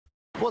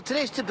Well,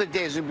 today's tip of the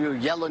day is going to be your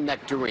yellow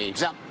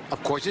nectarines. Now,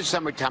 of course, it's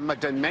summertime.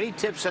 I've done many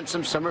tips on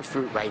some summer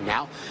fruit right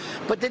now.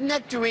 But the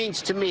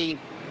nectarines, to me,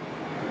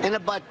 in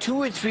about 2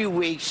 or 3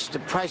 weeks, the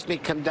price may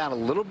come down a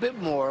little bit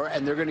more,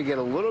 and they're going to get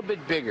a little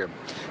bit bigger.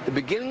 The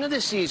beginning of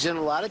the season,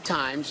 a lot of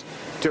times,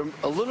 they're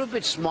a little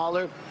bit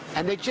smaller,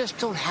 and they just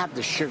don't have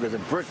the sugar, the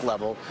brick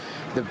level,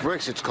 the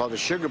bricks, it's called the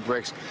sugar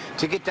bricks,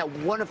 to get that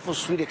wonderful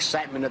sweet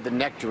excitement of the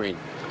nectarine.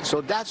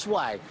 So that's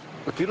why,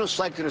 if you don't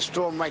select in a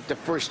store them right the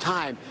first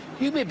time,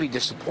 you may be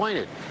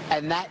disappointed,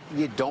 and that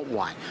you don't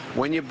want.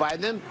 When you buy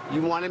them,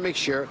 you want to make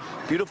sure,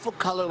 beautiful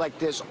color like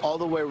this all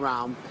the way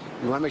around,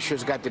 you want to make sure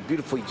it's got the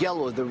beautiful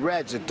yellow, the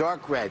reds, the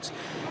dark reds,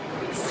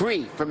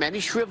 free from any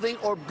shriveling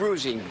or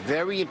bruising.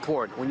 Very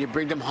important. When you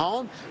bring them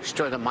home,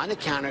 store them on the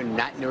counter,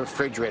 not in the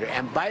refrigerator,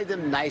 and buy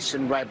them nice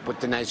and ripe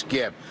with the nice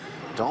give.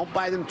 Don't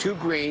buy them too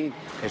green.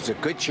 There's a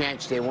good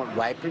chance they won't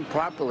ripen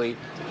properly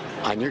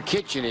in your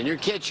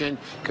kitchen,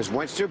 because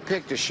once they're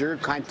picked, the sugar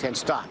content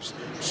stops.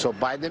 So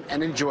buy them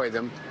and enjoy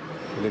them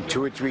within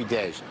 2 or 3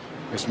 days.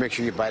 Just make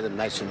sure you buy them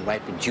nice and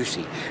ripe and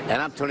juicy.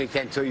 And I'm Tony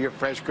Tantillo, your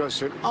fresh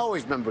grocer.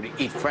 Always remember to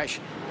eat fresh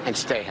and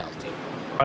stay healthy.